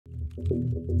The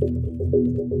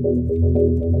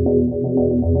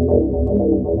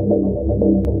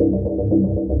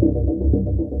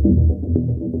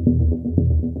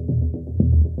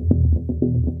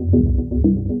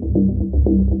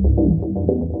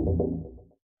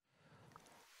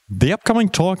upcoming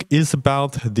talk is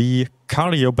about the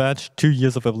cardio badge, 2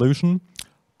 years of evolution.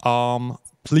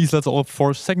 Please let's all for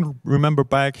a second remember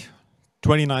back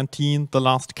 2019, the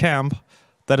last camp.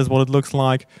 That is what it looks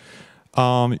like.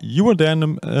 You were there,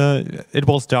 it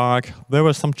was dark. There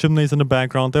were some chimneys in the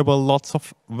background. There were lots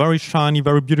of very shiny,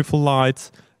 very beautiful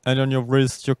lights. And on your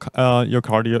wrist, your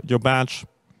badge.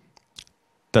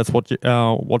 That's what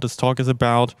this talk is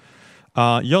about.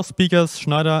 Your speakers,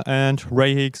 Schneider and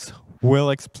Rahix, will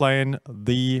explain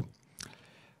the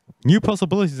new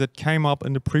possibilities that came up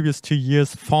in the previous 2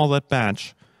 years for that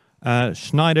badge.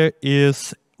 Schneider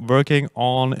is working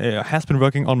on, has been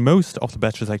working on most of the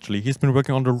badges actually. He's been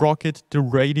working on the rocket, the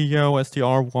radio,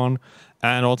 SDR1,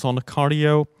 and also on the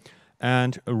cardio.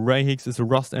 And Rahix is a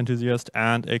Rust enthusiast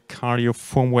and a cardio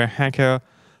firmware hacker.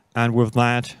 And with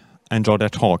that, enjoy their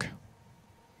talk.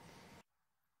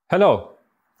 Hello,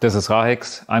 this is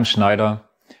Rahix, I'm Schneider.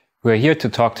 We're here to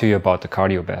talk to you about the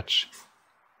cardio badge.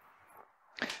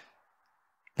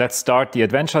 Let's start the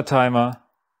adventure timer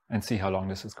and see how long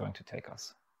this is going to take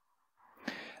us.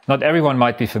 Not everyone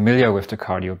might be familiar with the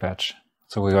cardio badge,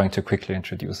 so we're going to quickly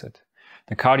introduce it.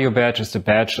 The cardio badge is the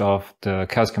badge of the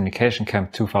Chaos Communication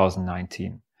Camp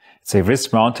 2019. It's a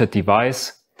wrist-mounted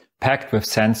device packed with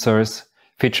sensors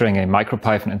featuring a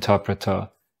MicroPython interpreter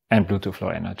and Bluetooth Low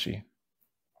Energy.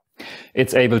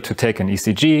 It's able to take an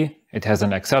ECG, it has an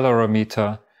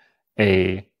accelerometer,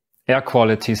 a air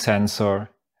quality sensor,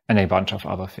 and a bunch of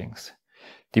other things.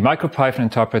 The MicroPython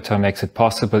interpreter makes it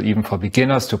possible even for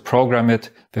beginners to program it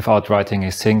without writing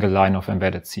a single line of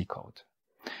embedded C code.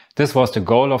 This was the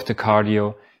goal of the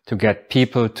cardio, to get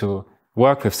people to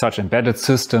work with such embedded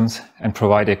systems and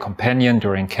provide a companion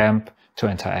during camp to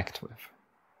interact with.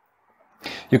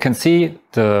 You can see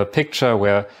the picture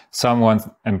where someone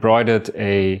embroidered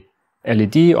a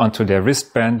LED onto their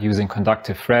wristband using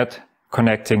conductive thread,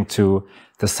 connecting to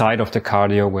the side of the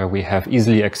cardio where we have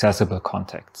easily accessible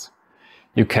contacts.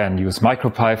 You can use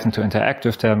MicroPython to interact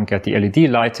with them, get the LED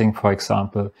lighting, for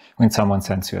example, when someone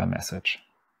sends you a message.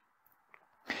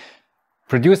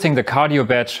 Producing the cardio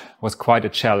badge was quite a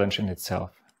challenge in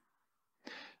itself.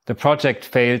 The project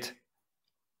failed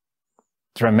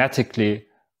dramatically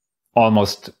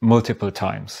almost multiple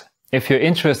times. If you're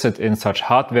interested in such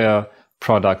hardware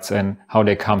products and how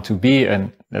they come to be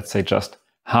in, let's say, just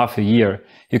half a year,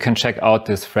 you can check out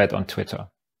this thread on Twitter.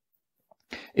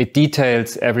 It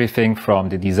details everything from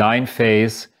the design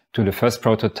phase to the first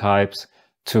prototypes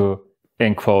to,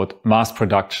 in quote, mass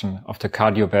production of the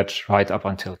cardio badge right up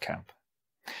until camp.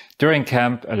 During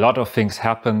camp, a lot of things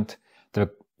happened. The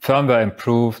firmware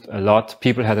improved a lot.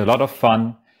 People had a lot of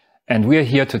fun. And we're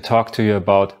here to talk to you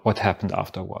about what happened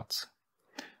afterwards.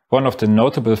 One of the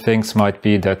notable things might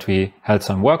be that we held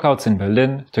some workouts in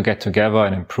Berlin to get together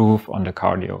and improve on the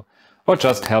cardio, or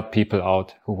just help people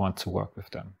out who want to work with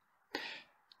them.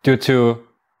 Due to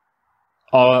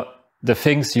all the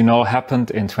things you know happened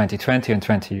in 2020 and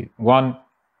 2021,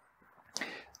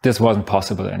 this wasn't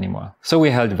possible anymore. So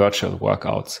we held virtual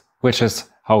workouts, which is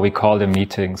how we call the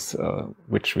meetings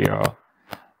which we are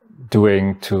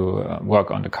doing to work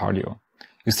on the cardio.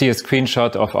 You see a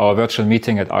screenshot of our virtual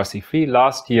meeting at RC3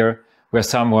 last year, where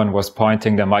someone was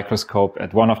pointing their microscope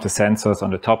at one of the sensors on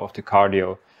the top of the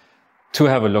cardio to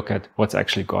have a look at what's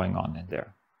actually going on in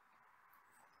there.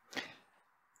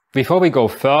 Before we go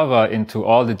further into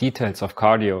all the details of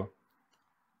cardio,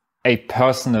 a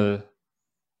personal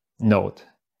note.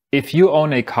 If you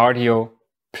own a cardio,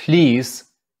 please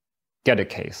get a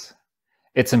case.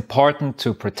 It's important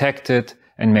to protect it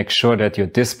and make sure that your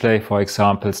display, for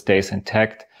example, stays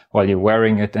intact while you're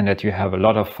wearing it and that you have a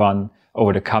lot of fun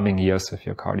over the coming years with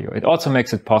your cardio. It also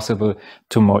makes it possible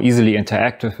to more easily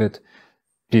interact with it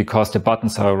because the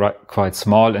buttons are quite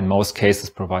small and most cases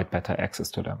provide better access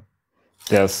to them.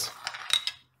 There's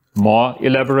more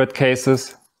elaborate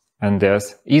cases and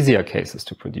there's easier cases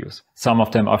to produce. Some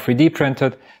of them are 3D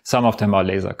printed, some of them are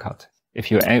laser cut.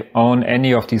 If you own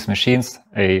any of these machines,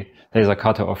 a laser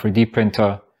cutter or 3D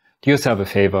printer, do yourself a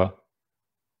favor,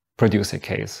 produce a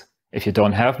case. If you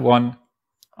don't have one,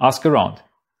 ask around.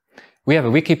 We have a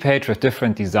wiki page with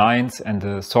different designs and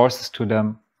the sources to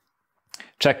them.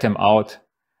 Check them out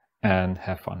and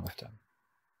have fun with them.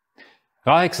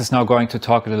 Rahix is now going to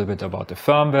talk a little bit about the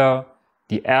firmware,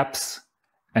 the apps,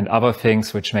 and other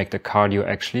things which make the cardio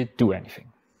actually do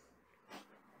anything.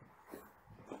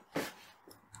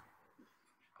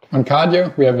 On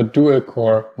Cardio, we have a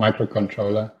dual-core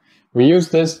microcontroller. We use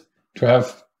this to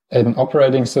have an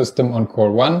operating system on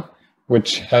core 1,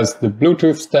 which has the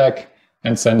Bluetooth stack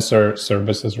and sensor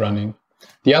services running.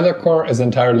 The other core is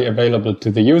entirely available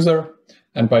to the user,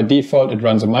 and by default it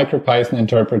runs a MicroPython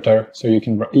interpreter, so you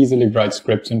can easily write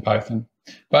scripts in Python.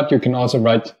 But you can also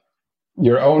write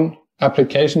your own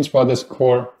applications for this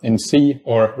core in C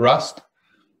or Rust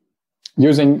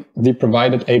using the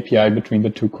provided API between the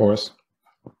two cores.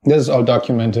 This is all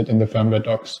documented in the firmware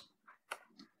docs.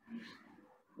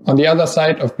 On the other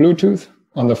side of Bluetooth,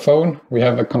 on the phone, we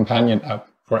have a companion app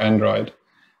for Android.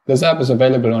 This app is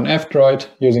available on F-Droid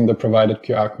using the provided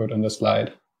QR code on the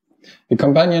slide. The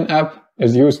companion app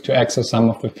is used to access some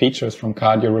of the features from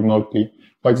Cardio remotely.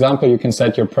 For example, you can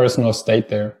set your personal state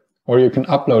there, or you can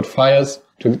upload files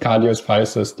to the Cardio's file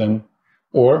system,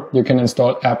 or you can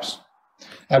install apps.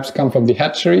 Apps come from the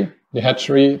Hatchery. The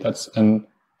Hatchery, that's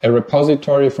a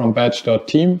repository from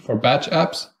badge.team for badge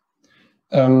apps,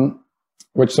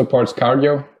 which supports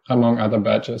Cardio, among other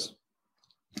badges.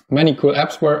 Many cool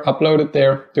apps were uploaded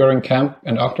there during camp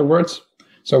and afterwards.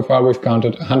 So far, we've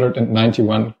counted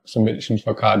 191 submissions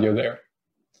for Cardio there.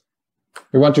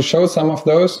 We want to show some of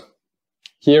those.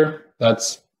 Here,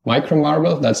 that's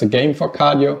MicroMarble. That's a game for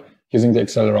Cardio using the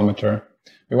accelerometer.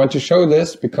 We want to show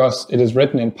this because it is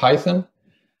written in Python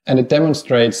and it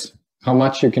demonstrates how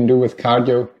much you can do with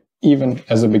Cardio even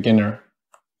as a beginner.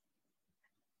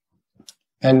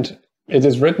 And it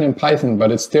is written in Python,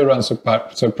 but it still runs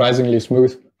surprisingly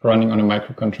smooth running on a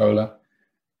microcontroller.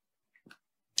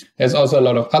 There's also a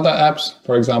lot of other apps,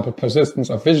 for example, persistence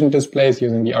of vision displays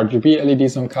using the RGB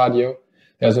LEDs on Cardio.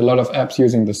 There's a lot of apps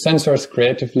using the sensors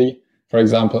creatively, for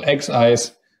example,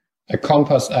 X-Eyes, a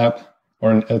compass app,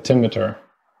 or an altimeter.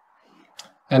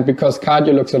 And because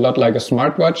Cardio looks a lot like a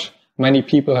smartwatch, many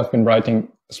people have been writing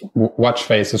watch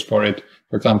faces for it,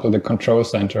 for example, the control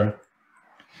center.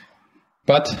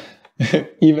 But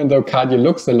even though Cardio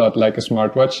looks a lot like a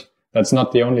smartwatch, that's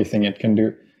not the only thing it can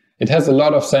do. It has a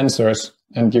lot of sensors,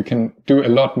 and you can do a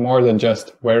lot more than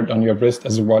just wear it on your wrist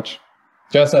as a watch.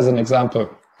 Just as an example,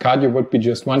 Cardio would be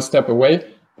just one step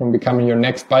away from becoming your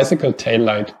next bicycle tail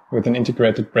light with an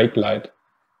integrated brake light.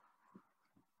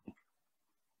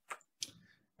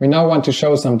 We now want to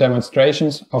show some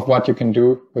demonstrations of what you can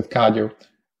do with Cardio,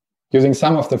 using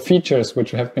some of the features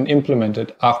which have been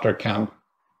implemented after camp.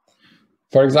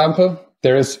 For example,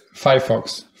 there is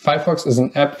phyphox. Phyphox is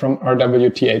an app from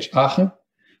RWTH Aachen,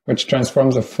 which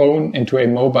transforms a phone into a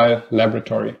mobile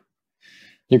laboratory.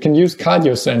 You can use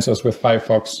Cardio sensors with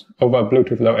phyphox over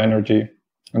Bluetooth Low Energy,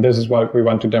 and this is what we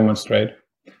want to demonstrate.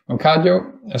 On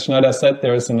Cardio, as Schneider said,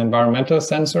 there is an environmental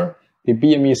sensor, the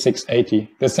BME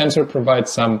 680. The sensor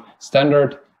provides some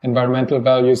standard environmental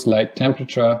values like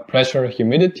temperature, pressure,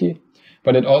 humidity,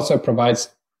 but it also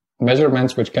provides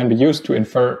measurements which can be used to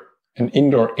infer an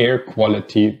indoor air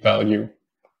quality value.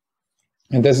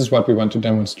 And this is what we want to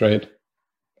demonstrate.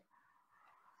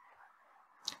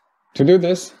 To do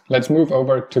this, let's move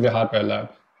over to the hardware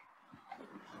lab.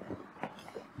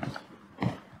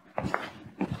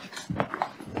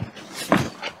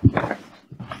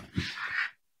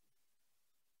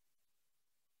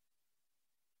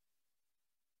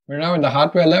 We're now in the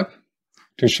hardware lab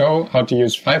to show how to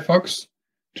use phyphox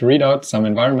to read out some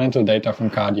environmental data from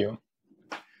Cardio.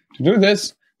 To do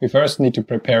this, we first need to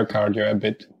prepare Cardio a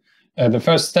bit. The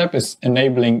first step is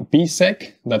enabling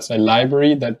BSEC. That's a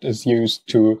library that is used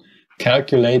to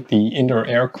calculate the indoor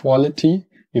air quality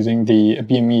using the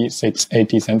BME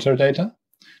 680 sensor data.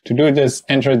 To do this,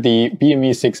 enter the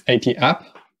BME 680 app.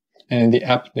 And in the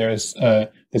app, there is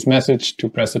this message to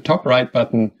press the top right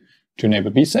button to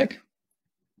enable BSEC.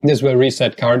 This will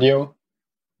reset Cardio.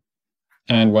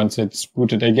 And once it's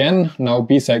booted again, now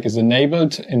BSEC is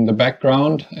enabled in the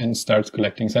background and starts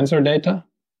collecting sensor data.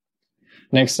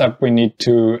 Next up, we need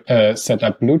to set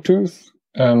up Bluetooth,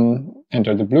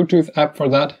 enter the Bluetooth app for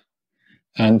that,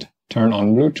 and turn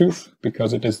on Bluetooth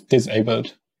because it is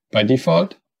disabled by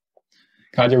default.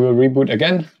 Cardio will reboot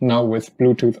again, now with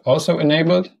Bluetooth also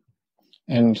enabled.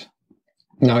 And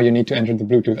now you need to enter the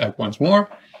Bluetooth app once more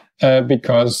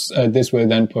because this will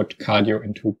then put Cardio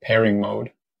into pairing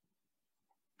mode.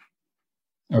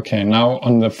 Okay, now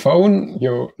on the phone,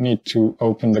 you need to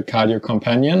open the Cardio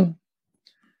companion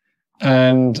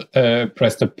and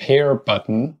press the pair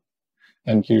button.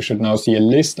 And you should now see a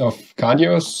list of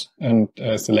Cardios and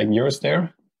select yours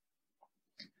there.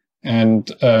 And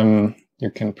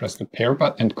you can press the pair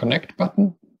button and connect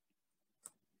button.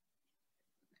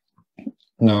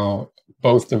 Now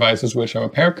both devices will show a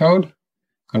pair code.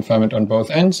 Confirm it on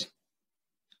both ends.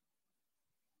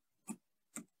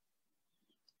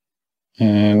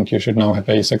 And you should now have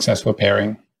a successful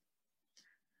pairing.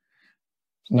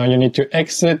 Now you need to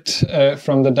exit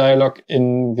from the dialog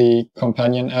in the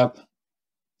companion app.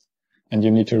 And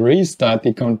you need to restart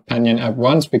the companion app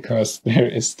once because there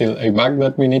is still a bug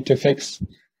that we need to fix.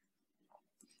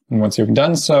 And once you've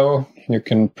done so, you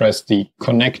can press the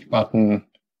connect button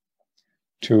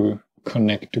to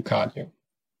connect to Cardio.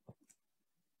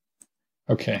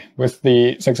 Okay, with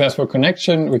the successful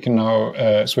connection, we can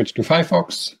now switch to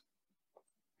phyphox.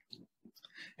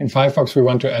 In phyphox, we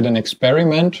want to add an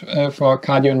experiment for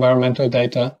Cardio environmental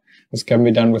data. This can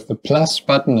be done with the plus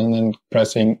button and then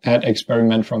pressing add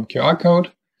experiment from QR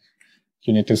code.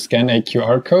 You need to scan a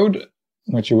QR code,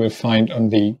 which you will find on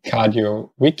the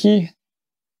Cardio wiki.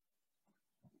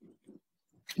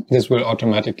 This will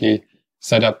automatically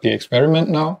set up the experiment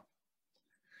now.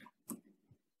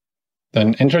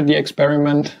 Then enter the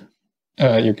experiment.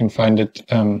 You can find it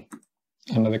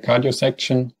under the Cardio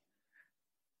section.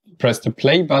 Press the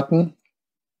play button.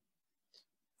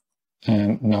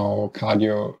 And now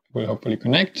Cardio will hopefully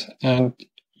connect and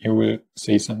you will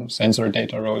see some sensor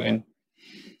data roll in.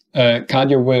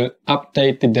 Cardio will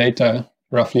update the data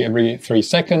roughly every 3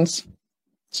 seconds.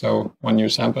 So 1 new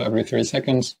sample every 3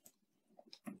 seconds.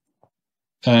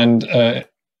 And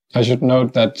I should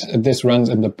note that this runs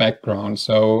in the background.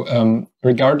 So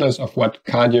regardless of what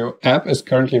Cardio app is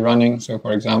currently running, so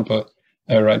for example,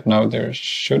 right now there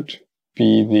should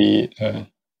be the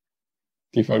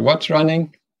default watch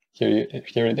running. Here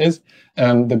it is.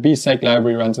 The bsec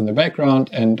library runs in the background,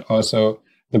 and also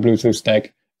the Bluetooth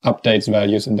stack updates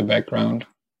values in the background.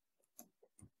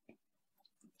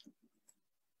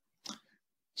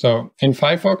 So in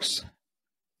phyphox,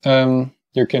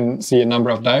 you can see a number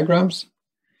of diagrams.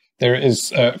 There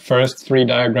is first 3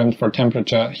 diagrams for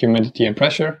temperature, humidity, and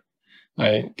pressure.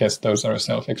 I guess those are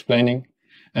self-explaining.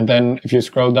 And then if you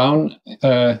scroll down,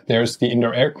 there's the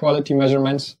indoor air quality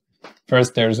measurements.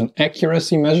 First, there's an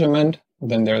accuracy measurement.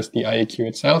 Then there's the IAQ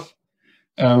itself.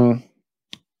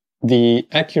 The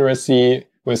accuracy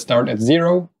will start at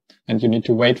 0, and you need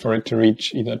to wait for it to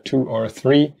reach either 2 or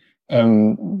 3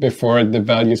 before the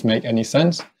values make any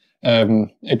sense.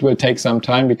 It will take some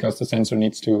time because the sensor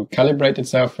needs to calibrate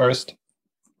itself first.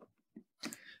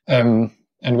 And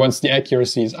once the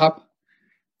accuracy is up,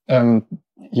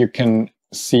 you can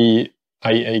see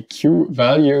IAQ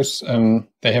values.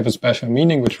 They have a special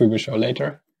meaning, which we will show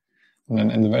later. And then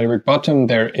in the very bottom,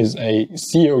 there is a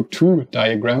CO2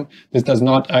 diagram. This does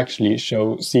not actually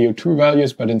show CO2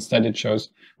 values, but instead it shows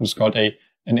what's called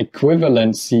an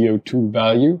equivalent CO2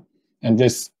 value. And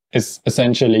this is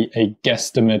essentially a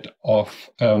guesstimate of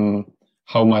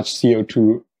how much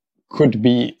CO2 could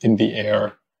be in the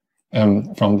air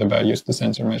from the values the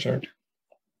sensor measured.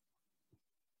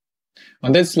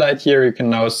 On this slide here, you can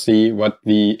now see what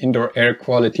the indoor air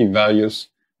quality values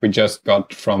we just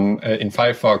got from in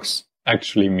phyphox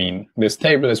actually mean. This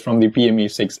table is from the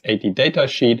BME 680 data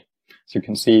sheet. So you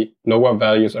can see lower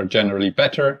values are generally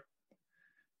better.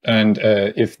 And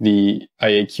if the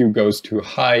IAQ goes too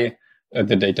high,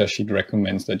 the data sheet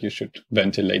recommends that you should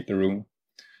ventilate the room.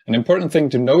 An important thing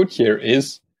to note here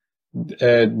is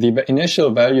the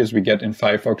initial values we get in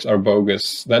phyphox are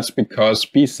bogus. That's because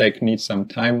bsec needs some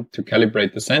time to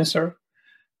calibrate the sensor.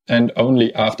 And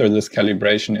only after this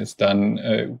calibration is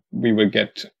done, we will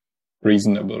get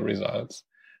reasonable results.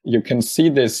 You can see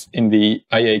this in the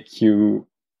IAQ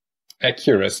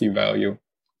accuracy value.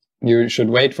 You should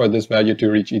wait for this value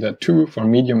to reach either 2 for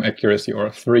medium accuracy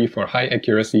or 3 for high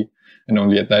accuracy. And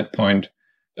only at that point,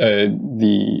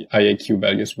 the IAQ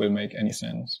values will make any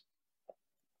sense.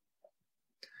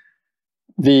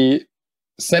 The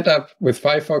setup with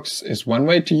phyphox is one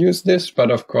way to use this,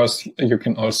 but of course, you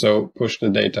can also push the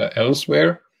data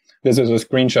elsewhere. This is a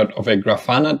screenshot of a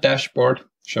Grafana dashboard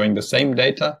showing the same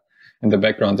data. In the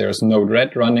background, there's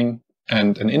Node-RED running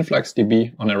and an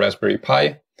InfluxDB on a Raspberry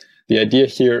Pi. The idea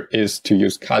here is to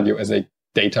use Cardio as a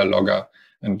data logger.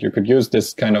 And you could use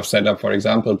this kind of setup, for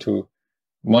example, to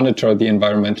monitor the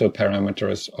environmental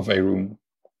parameters of a room.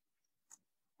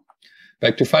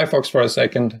 Back to phyphox for a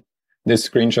second. This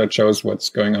screenshot shows what's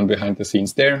going on behind the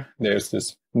scenes there. There's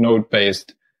this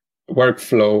node-based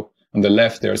workflow. On the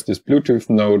left, there's this Bluetooth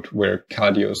node where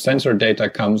Cardio sensor data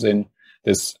comes in.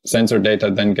 This sensor data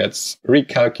then gets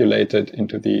recalculated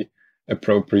into the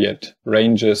appropriate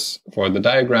ranges for the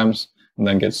diagrams, and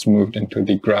then gets moved into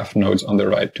the graph nodes on the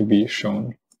right to be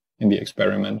shown in the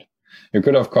experiment. You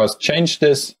could, of course, change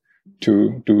this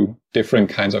to do different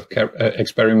kinds of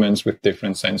experiments with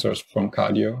different sensors from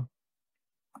Cardio.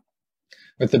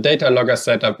 With the data logger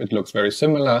setup, it looks very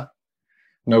similar.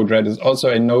 Node-RED is also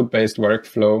a node-based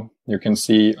workflow. You can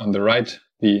see on the right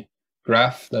the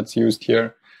graph that's used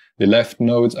here. The left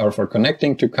nodes are for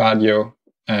connecting to cardio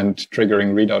and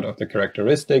triggering readout of the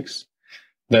characteristics.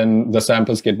 Then the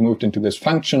samples get moved into this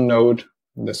function node.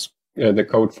 The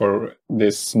code for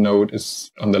this node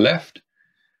is on the left.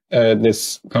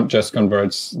 This just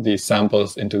converts the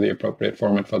samples into the appropriate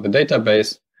format for the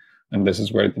database. And this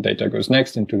is where the data goes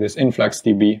next, into this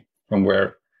InfluxDB, from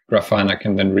where Grafana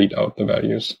can then read out the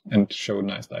values and show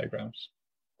nice diagrams.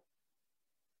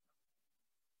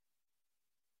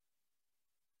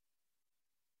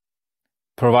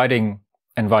 Providing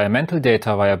environmental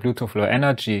data via Bluetooth Low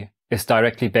Energy is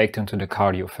directly baked into the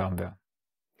Cardio firmware.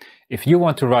 If you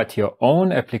want to write your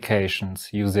own applications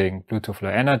using Bluetooth Low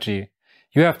Energy,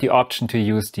 you have the option to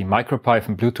use the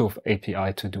MicroPython Bluetooth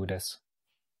API to do this.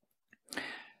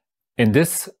 In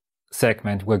this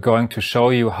segment, we're going to show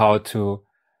you how to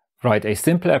write a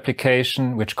simple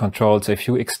application which controls a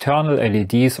few external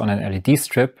LEDs on an LED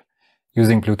strip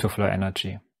using Bluetooth Low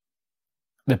Energy.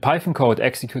 The Python code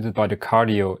executed by the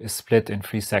Cardio is split in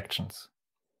 3 sections.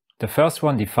 The first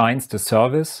one defines the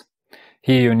service.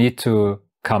 Here you need to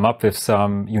come up with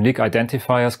some unique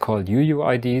identifiers called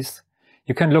UUIDs.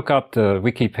 You can look up the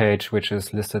wiki page, which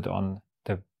is listed on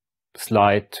the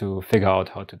slide, to figure out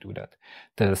how to do that.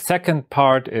 The second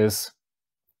part is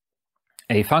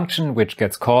a function which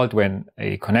gets called when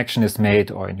a connection is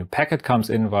made or a new packet comes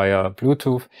in via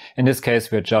Bluetooth. In this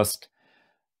case, we're just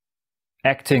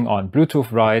acting on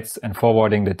Bluetooth writes and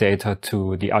forwarding the data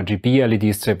to the RGB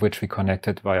LED strip, which we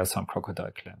connected via some crocodile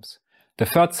clamps. The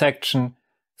third section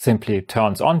simply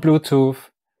turns on Bluetooth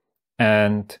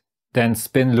and then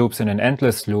spin loops in an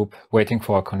endless loop, waiting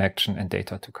for a connection and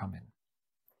data to come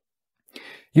in.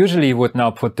 Usually you would now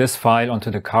put this file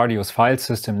onto the Cardio's file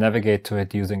system, navigate to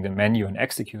it using the menu and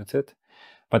execute it.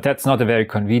 But that's not a very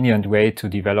convenient way to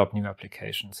develop new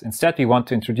applications. Instead, we want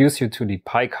to introduce you to the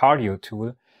Pycard10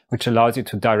 tool, which allows you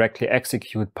to directly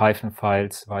execute Python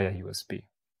files via USB.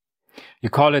 You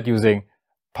call it using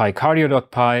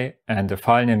pycardio.py and the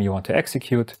file name you want to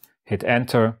execute, hit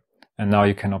enter, and now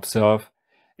you can observe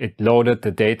it loaded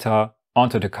the data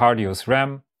onto the Cardio's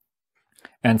RAM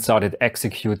and started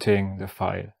executing the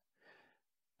file.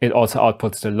 It also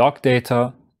outputs the log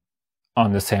data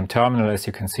on the same terminal. As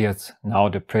you can see, it's now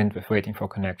the print with waiting for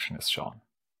connection is shown.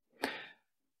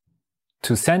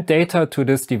 To send data to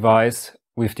this device,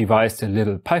 we've devised a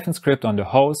little Python script on the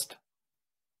host,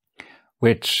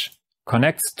 which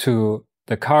connects to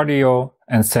the Cardio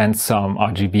and sends some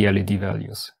RGB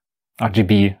values.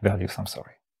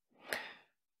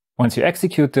 Once you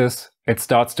execute this, it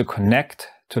starts to connect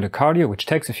to the Cardio, which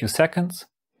takes a few seconds,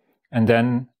 and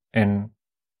then in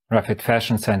rapid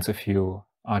fashion sends a few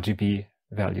RGB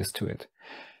values to it.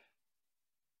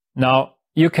 Now,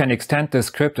 you can extend this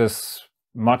script as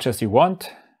much as you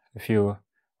want. If you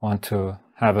want to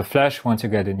have a flash once you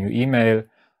get a new email,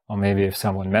 or maybe if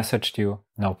someone messaged you,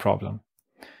 no problem.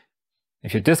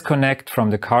 If you disconnect from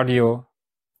the Cardio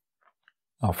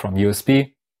or from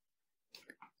USB,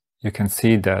 you can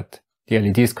see that the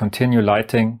LEDs continue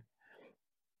lighting,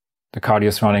 the Cardio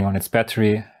is running on its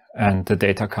battery, and the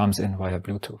data comes in via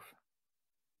Bluetooth.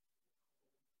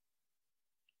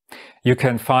 You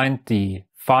can find the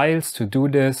files to do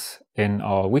this in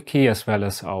our wiki as well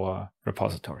as our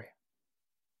repository.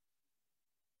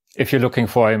 If you're looking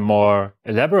for a more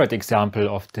elaborate example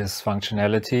of this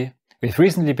functionality, we've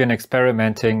recently been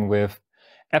experimenting with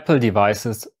Apple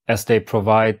devices as they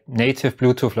provide native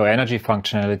Bluetooth Low Energy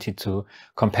functionality to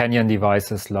companion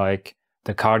devices like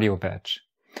the Cardio badge.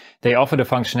 They offer the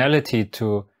functionality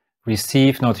to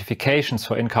receive notifications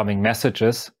for incoming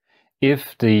messages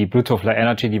if the Bluetooth Low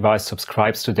Energy device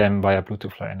subscribes to them via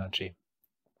Bluetooth Low Energy.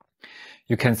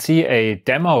 You can see a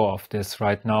demo of this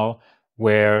right now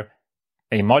where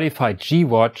a modified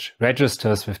G-Watch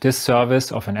registers with this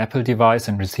service of an Apple device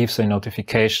and receives a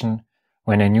notification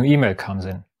when a new email comes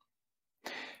in.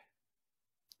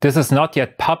 This is not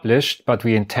yet published, but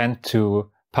we intend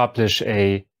to publish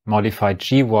a modified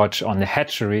G-Watch on the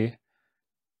Hatchery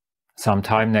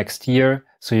sometime next year,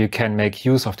 so you can make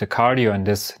use of the Cardio and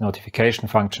this notification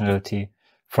functionality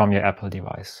from your Apple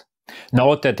device.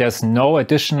 Note that there's no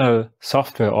additional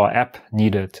software or app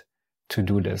needed to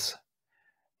do this.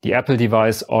 The Apple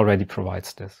device already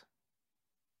provides this.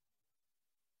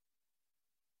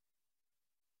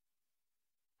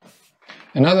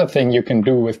 Another thing you can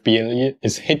do with BLE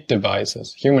is HIT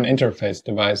devices, human interface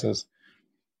devices.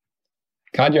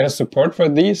 Cardio has support for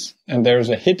these, and there is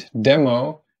a HIT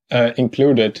demo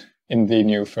included in the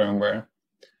new firmware.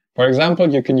 For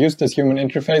example, you can use this human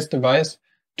interface device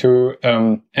to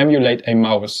emulate a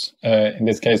mouse, in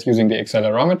this case using the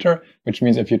accelerometer, which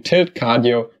means if you tilt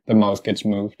Cardio, the mouse gets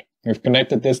moved. We've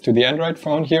connected this to the Android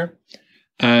phone here.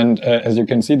 And as you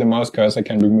can see, the mouse cursor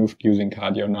can be moved using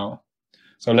Cardio now.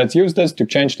 So let's use this to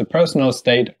change the personal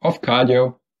state of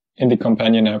Cardio in the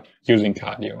companion app using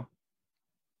Cardio.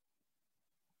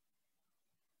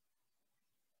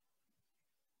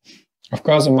 Of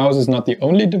course, a mouse is not the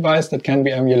only device that can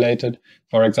be emulated.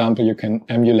 For example, you can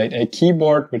emulate a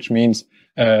keyboard, which means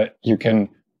you can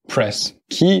press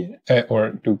key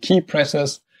or do key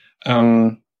presses,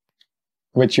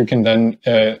 which you can then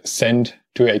send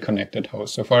to a connected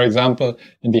host. So for example,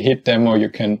 in the HIT demo, you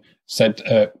can set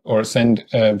or send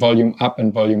volume up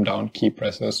and volume down key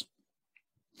presses.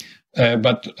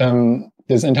 But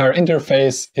this entire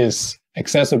interface is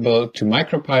accessible to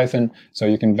MicroPython, so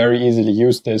you can very easily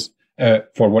use this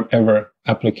for whatever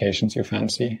applications you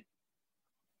fancy.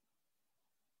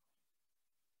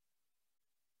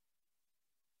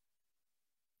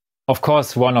 Of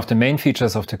course, one of the main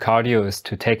features of the Cardio is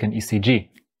to take an ECG.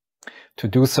 To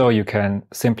do so, you can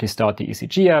simply start the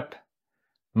ECG app,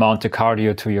 mount the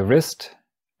Cardio to your wrist,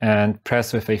 and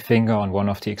press with a finger on one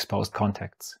of the exposed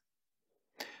contacts.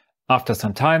 After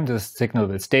some time, the signal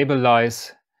will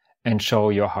stabilize and show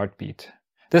your heartbeat.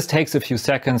 This takes a few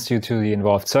seconds due to the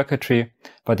involved circuitry,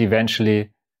 but eventually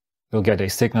you'll get a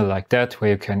signal like that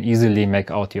where you can easily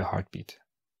make out your heartbeat.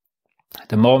 At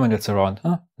the moment it's around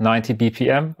 90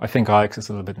 BPM. I think Rahix is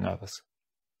a little bit nervous.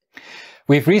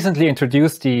 We've recently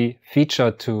introduced the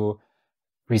feature to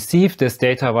receive this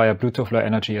data via Bluetooth Low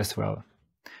Energy as well.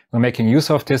 We're making use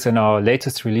of this in our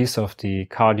latest release of the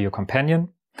Cardio Companion.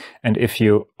 And if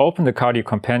you open the Cardio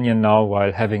Companion now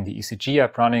while having the ECG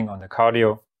app running on the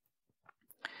Cardio,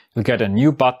 you'll get a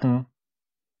new button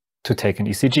to take an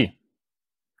ECG.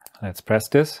 Let's press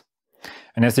this.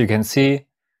 And as you can see,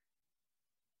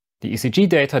 the ECG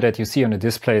data that you see on the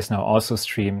display is now also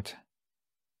streamed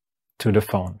to the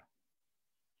phone.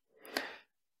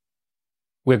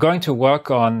 We're going to work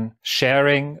on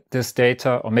sharing this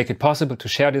data or make it possible to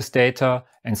share this data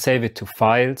and save it to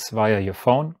files via your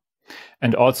phone,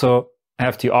 and also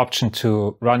have the option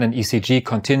to run an ECG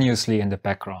continuously in the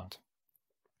background.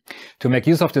 To make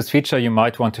use of this feature, you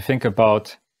might want to think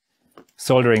about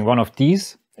soldering one of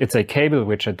these. It's a cable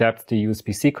which adapts the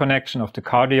USB-C connection of the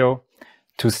Cardio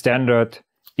to standard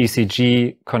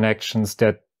ECG connections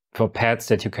that for pads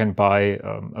that you can buy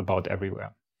about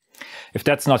everywhere. If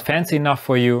that's not fancy enough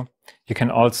for you, you can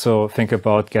also think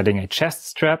about getting a chest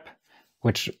strap,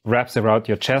 which wraps around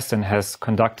your chest and has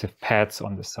conductive pads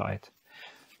on the side.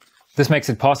 This makes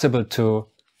it possible to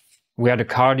wear the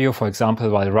Cardio, for example,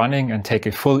 while running and take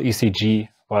a full ECG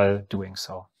while doing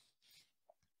so.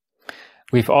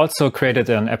 We've also created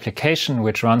an application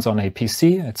which runs on a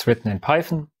PC. It's written in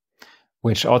Python,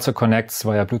 which also connects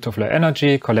via Bluetooth Low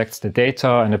Energy, collects the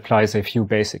data, and applies a few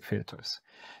basic filters.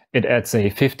 It adds a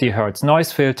 50 Hz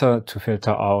noise filter to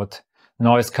filter out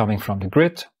noise coming from the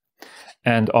grid,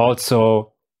 and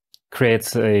also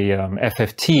creates a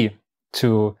FFT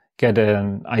to get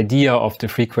an idea of the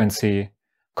frequency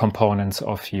components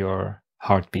of your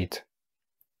heartbeat.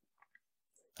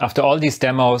 After all these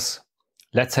demos,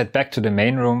 let's head back to the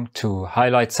main room to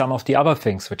highlight some of the other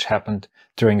things which happened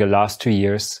during the last 2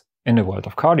 years in the world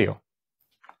of Cardio.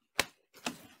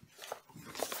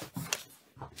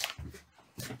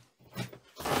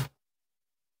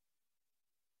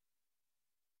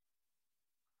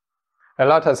 A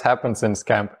lot has happened since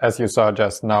camp, as you saw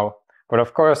just now, but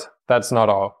of course, that's not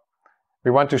all.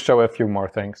 We want to show a few more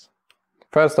things.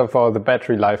 First of all, the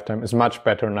battery lifetime is much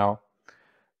better now.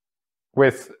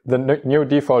 With the new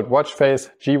default watch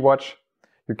face, G-Watch,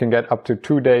 you can get up to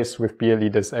 2 days with BLE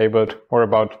disabled, or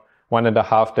about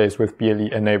 1.5 days with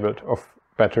BLE enabled of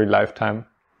battery lifetime.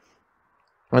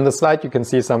 On the slide, you can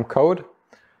see some code.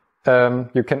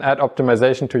 You can add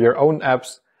optimization to your own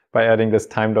apps by adding this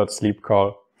time.sleep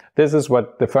call. This is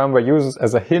what the firmware uses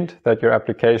as a hint that your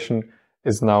application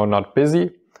is now not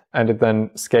busy, and it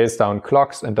then scales down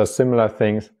clocks and does similar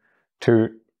things to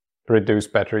reduce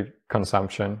battery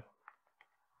consumption.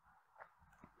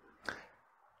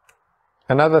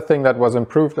 Another thing that was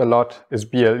improved a lot is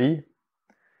BLE.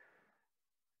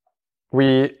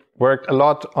 We worked a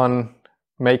lot on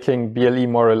making BLE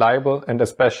more reliable, and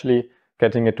especially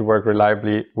getting it to work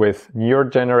reliably with newer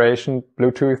generation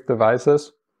Bluetooth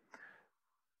devices.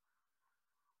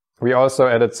 We also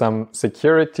added some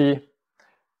security.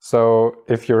 So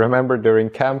if you remember during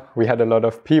camp, we had a lot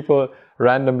of people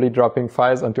randomly dropping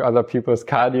files onto other people's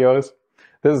Cardios.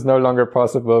 This is no longer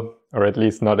possible, or at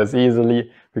least not as easily,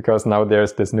 because now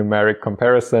there's this numeric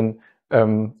comparison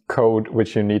code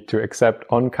which you need to accept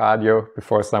on Cardio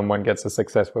before someone gets a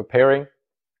successful pairing.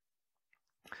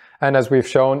 And as we've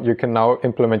shown, you can now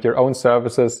implement your own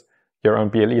services your own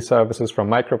BLE services from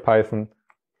MicroPython,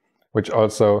 which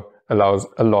also allows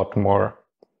a lot more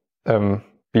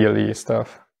BLE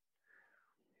stuff.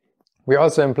 We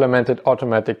also implemented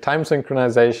automatic time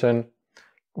synchronization.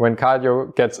 When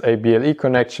Cardio gets a BLE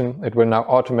connection, it will now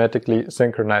automatically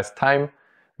synchronize time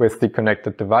with the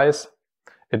connected device.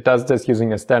 It does this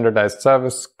using a standardized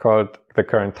service called the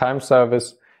current time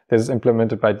service. This is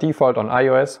implemented by default on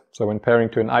iOS, so when pairing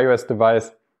to an iOS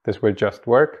device, this will just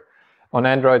work. On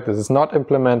Android, this is not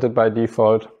implemented by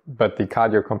default, but the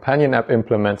Cardio companion app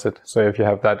implements it, so if you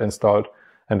have that installed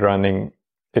and running,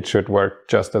 it should work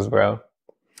just as well.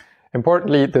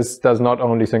 Importantly, this does not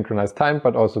only synchronize time,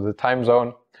 but also the time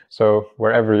zone, so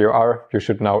wherever you are, you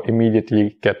should now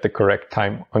immediately get the correct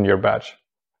time on your badge.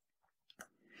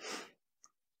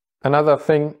 Another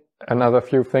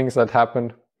few things that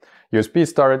happened. USB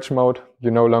storage mode. You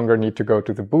no longer need to go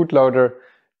to the bootloader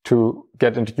to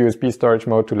get into USB storage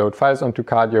mode to load files onto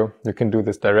Cardio. You can do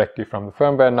this directly from the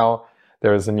firmware now.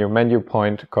 There is a new menu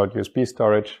point called USB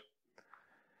storage.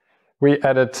 We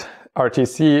added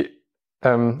RTC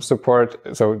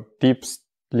support, so deep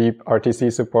sleep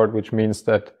RTC support, which means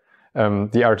that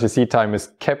the RTC time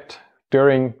is kept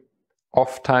during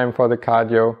off time for the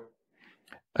Cardio.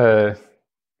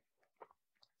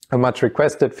 A much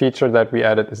requested feature that we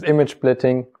added is image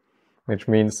splitting, which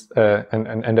means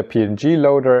and a PNG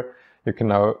loader. You can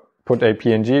now put a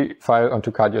PNG file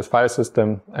onto Cardio's file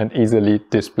system and easily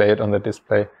display it on the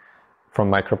display from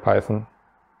MicroPython.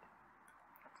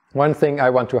 One thing I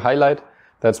want to highlight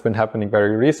that's been happening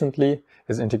very recently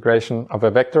is integration of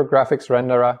a vector graphics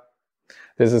renderer.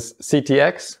 This is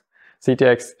CTX.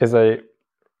 CTX is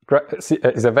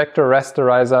a vector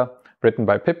rasterizer written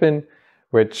by Pippin,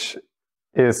 which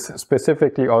is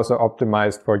specifically also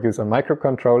optimized for use on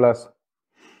microcontrollers.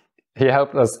 He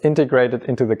helped us integrate it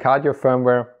into the Cardio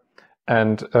firmware,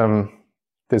 and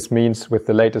this means with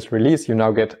the latest release you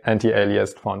now get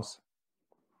anti-aliased fonts.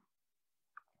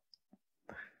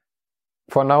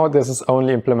 For now, this is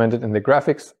only implemented in the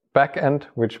graphics backend,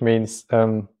 which means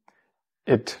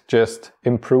it just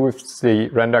improves the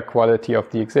render quality of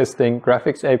the existing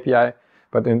graphics API,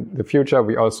 but in the future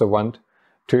we also want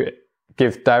to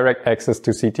give direct access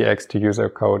to CTX to user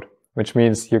code, which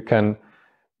means you can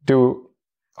do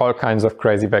all kinds of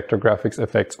crazy vector graphics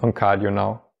effects on Cardio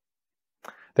now.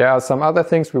 There are some other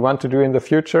things we want to do in the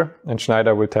future, and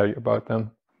Schneider will tell you about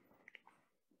them.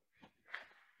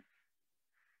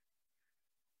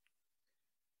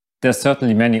 There's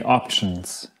certainly many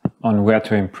options on where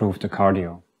to improve the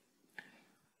Cardio.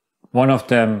 One of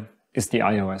them is the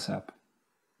iOS app.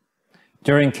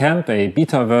 During camp, a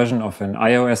beta version of an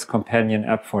iOS companion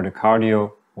app for the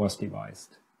Cardio was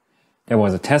devised. There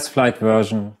was a test flight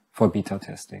version for beta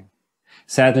testing.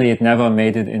 Sadly, it never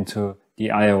made it into the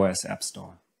iOS App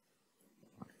Store.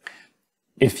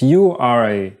 If you are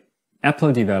an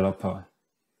Apple developer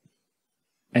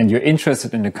and you're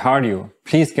interested in the Cardio,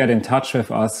 please get in touch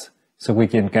with us so we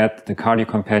can get the Cardio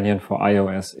companion for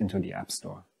iOS into the App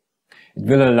Store. It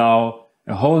will allow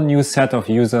a whole new set of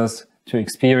users to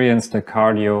experience the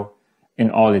Cardio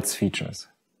in all its features.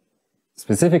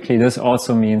 Specifically, this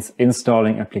also means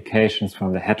installing applications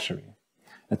from the Hatchery.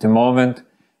 At the moment,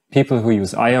 people who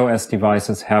use iOS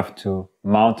devices have to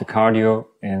mount the Cardio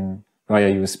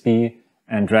via USB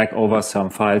and drag over some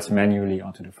files manually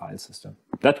onto the file system.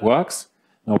 That works,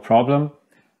 no problem,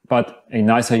 but a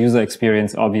nicer user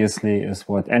experience obviously is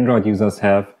what Android users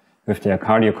have with their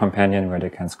Cardio companion, where they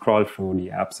can scroll through the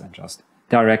apps and just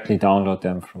directly download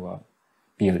them through a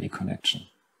BLE connection.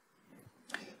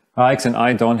 Rahix and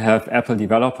I don't have Apple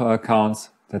developer accounts,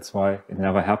 that's why it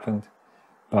never happened,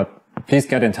 but please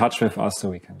get in touch with us so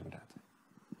we can do that.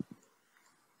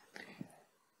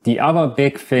 The other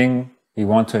big thing we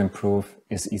want to improve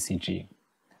is ECG.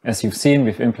 As you've seen,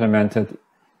 we've implemented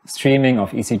streaming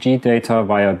of ECG data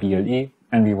via BLE,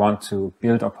 and we want to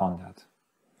build upon that.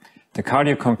 The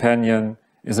Cardio companion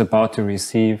is about to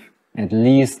receive at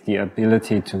least the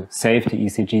ability to save the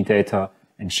ECG data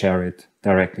and share it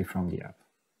directly from the app.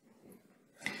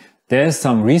 There is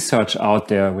some research out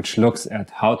there which looks at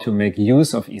how to make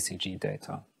use of ECG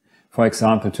data. For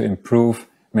example, to improve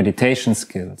meditation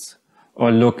skills,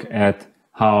 or look at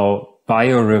how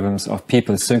biorhythms of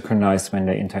people synchronize when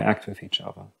they interact with each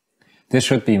other. This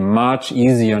should be much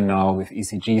easier now with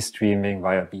ECG streaming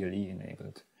via BLE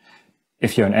enabled.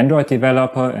 If you're an Android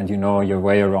developer and you know your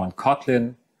way around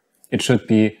Kotlin, it should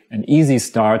be an easy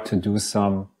start to do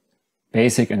some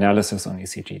basic analysis on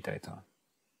ECG data.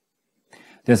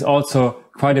 There's also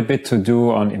quite a bit to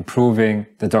do on improving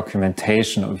the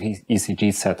documentation of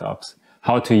ECG setups,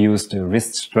 how to use the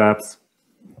wrist straps,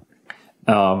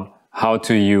 how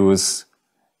to use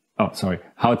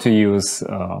how to use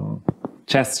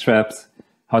chest straps,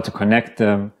 how to connect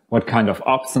them, what kind of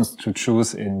options to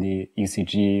choose in the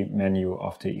ECG menu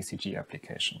of the ECG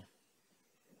application.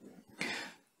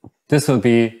 This will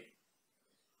be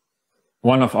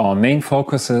one of our main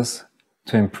focuses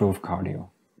to improve cardio.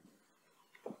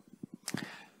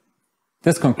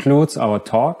 This concludes our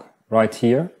talk right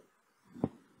here.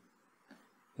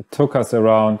 It took us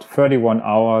around 31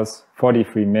 hours,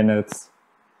 43 minutes,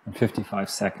 and 55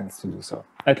 seconds to do so.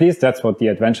 At least that's what the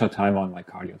adventure time on my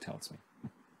cardio tells me.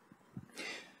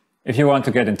 If you want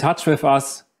to get in touch with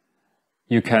us,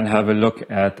 you can have a look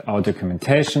at our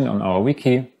documentation on our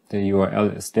wiki. The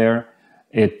URL is there.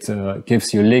 It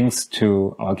gives you links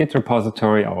to our Git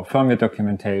repository, our firmware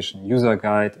documentation, user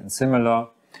guide, and similar.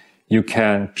 You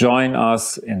can join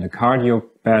us in the cardio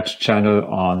badge channel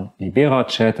on Libera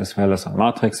chat as well as on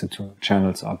Matrix. The two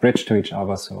channels are bridged to each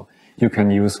other, so you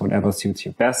can use whatever suits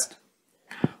you best.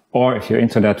 Or if you're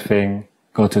into that thing,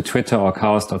 go to Twitter or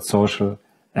chaos.social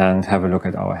and have a look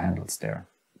at our handles there.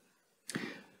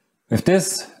 With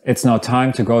this, it's now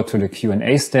time to go to the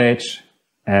Q&A stage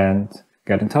and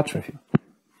get in touch with you.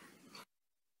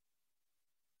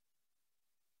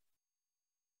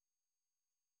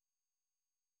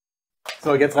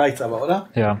 So, jetzt reicht's aber, oder?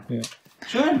 Ja.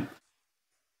 Schön.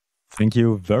 Thank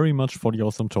you very much for the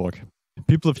awesome talk.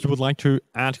 People, if you would like to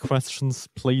add questions,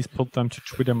 please put them to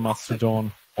Twitter,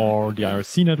 Mastodon, or the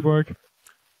IRC network.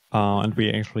 And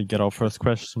we actually get our first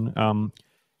question.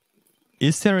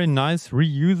 Is there a nice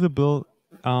reusable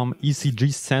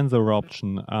ECG sensor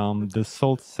option? The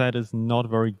Salt set is not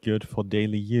very good for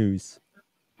daily use.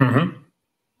 Mm-hmm.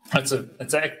 That's an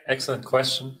excellent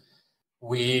question.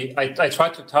 I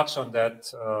tried to touch on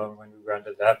that when we were in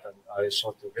the lab, and I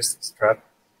showed the wrist strap.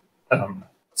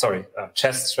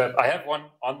 Chest strap. I have one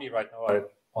on me right now. I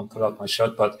won't pull out my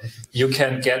shirt, but you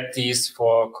can get these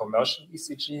for commercial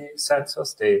ECG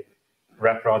sensors. They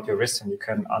wrap around your wrist and you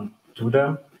can undo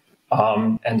them.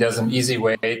 And there's an easy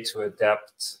way to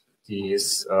adapt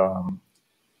these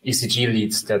ECG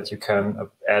leads that you can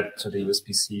add to the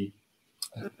USB-C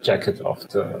jacket of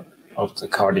the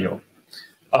cardio.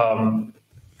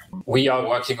 We are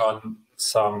working on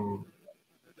some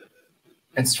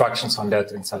instructions on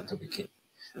that inside the wiki.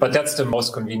 But that's the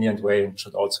most convenient way and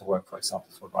should also work, for example,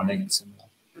 for running and similar.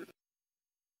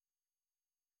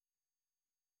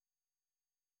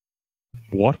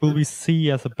 What will we see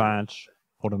as a badge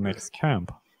for the next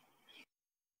camp?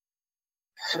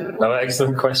 Another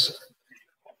excellent question.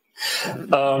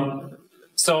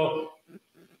 So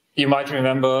you might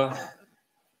remember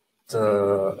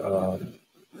the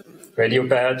radio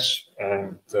badge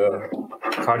and the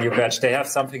cardio badge. They have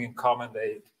something in common.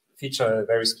 They feature a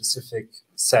very specific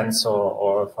sensor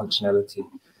or functionality.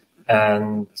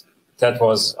 And that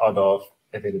was out of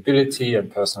availability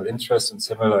and personal interest and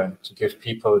similar, and to give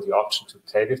people the option to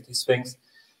play with these things.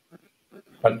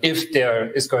 But if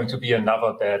there is going to be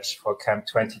another badge for Camp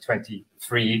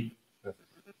 2023,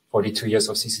 42 years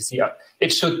of CCC, it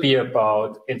should be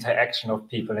about interaction of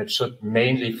people. It should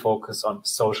mainly focus on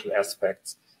social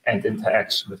aspects and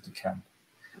interaction with the camp.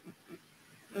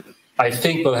 I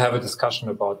think we'll have a discussion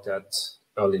about that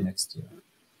early next year.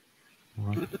 All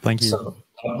right. Thank you. So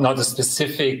not a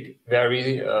specific,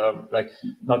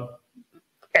 not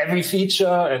every feature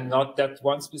and not that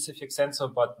one specific sensor,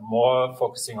 but more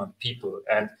focusing on people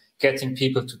and getting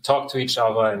people to talk to each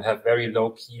other and have very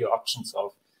low-key options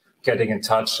of getting in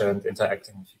touch and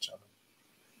interacting with each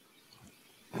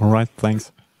other. All right,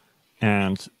 thanks.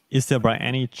 And is there by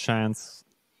any chance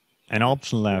an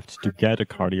option left to get a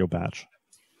cardio badge?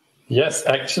 Yes,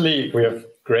 actually, we have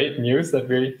great news that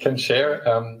we can share.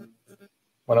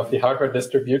 One of the hardware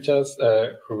distributors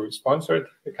who sponsored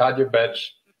the cardio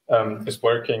badge is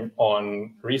working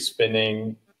on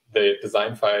respinning the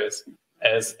design files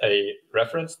as a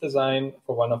reference design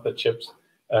for one of the chips.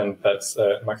 And that's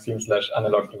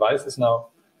Maxim/analog devices now.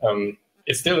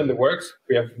 It's still in the works.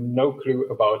 We have no clue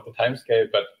about the timescale,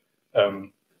 but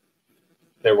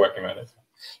they're working on it.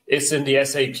 It's in the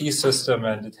SAP system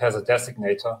and it has a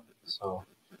designator. So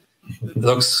it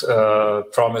looks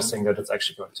promising that it's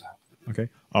actually going to happen. Okay.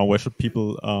 Where should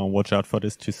people watch out for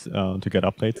this to get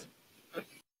updates?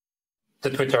 The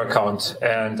Twitter account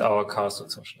and our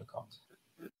chaos.social account.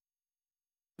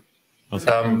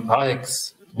 Awesome.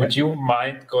 Rahix, would you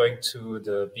mind going to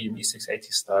the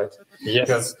BME680 slide? Yes.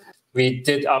 Because we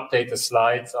did update the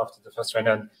slides after the first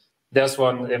render. And there's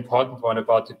one important one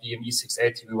about the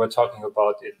BME680. We were talking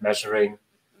about it measuring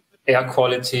air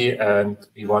quality, and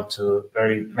we want to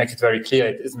make it very clear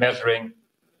it is measuring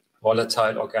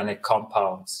volatile organic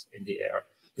compounds in the air.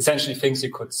 Essentially things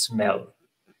you could smell.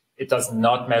 it does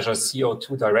not measure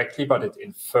CO2 directly, but it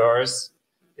infers,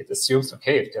 it assumes,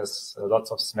 okay, if there's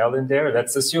lots of smell in there,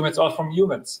 let's assume it's all from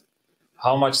humans.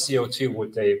 How much CO2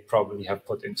 would they probably have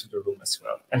put into the room as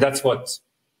well? And that's what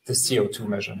the CO2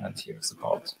 measurement here is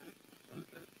about.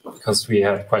 Because we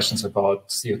had questions about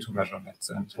CO2 measurements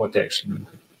and what they actually mean.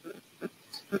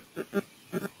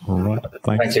 All right.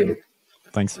 Thanks. Thank you.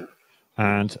 Thanks.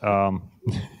 And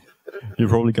you're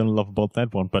probably going to love about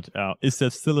that one, but is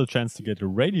there still a chance to get a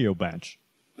radio badge?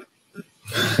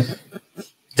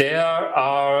 There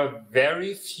are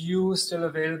very few still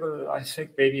available. I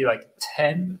think maybe like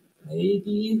 10,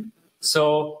 maybe.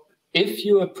 So if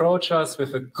you approach us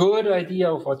with a good idea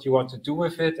of what you want to do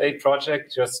with it, a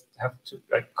project, just have to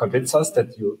convince us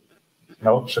that you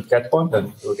should get one,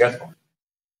 then you'll get one.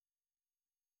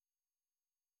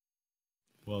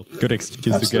 Well, good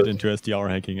excuse to get into SDR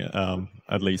hacking,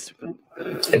 at least.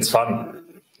 It's fun.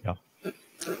 Yeah.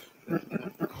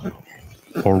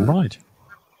 All right.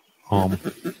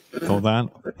 So then,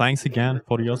 thanks again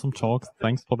for the awesome talk.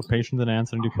 Thanks for the patience in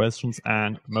answering the questions,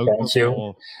 and most of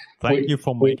all, thank you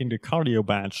for making the cardio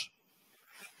badge.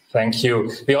 Thank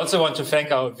you. We also want to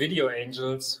thank our video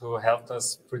angels who helped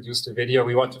us produce the video.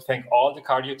 We want to thank all the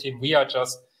cardio team. We are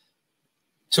just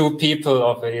 2 people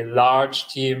of a large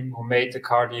team who made the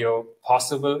cardio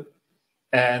possible,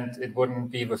 and it wouldn't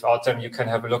be without them. You can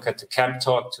have a look at the camp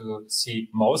talk to see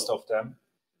most of them.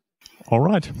 All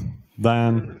right,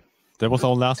 then that was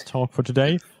our last talk for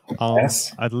today.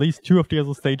 Yes. At least 2 of the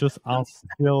other stages are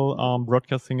still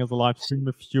broadcasting as a live stream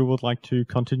if you would like to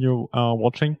continue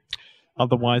watching.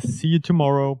 Otherwise, see you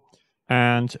tomorrow,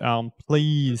 and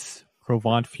please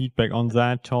provide feedback on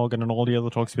that talk and on all the other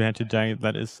talks we had today.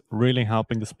 That is really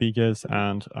helping the speakers,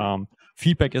 and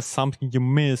feedback is something you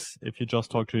miss if you just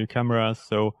talk to your camera.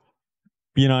 So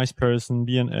be a nice person,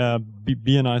 be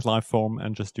a nice live form,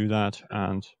 and just do that.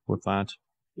 And with that,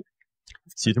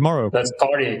 see you tomorrow. Let's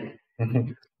party.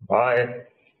 Bye.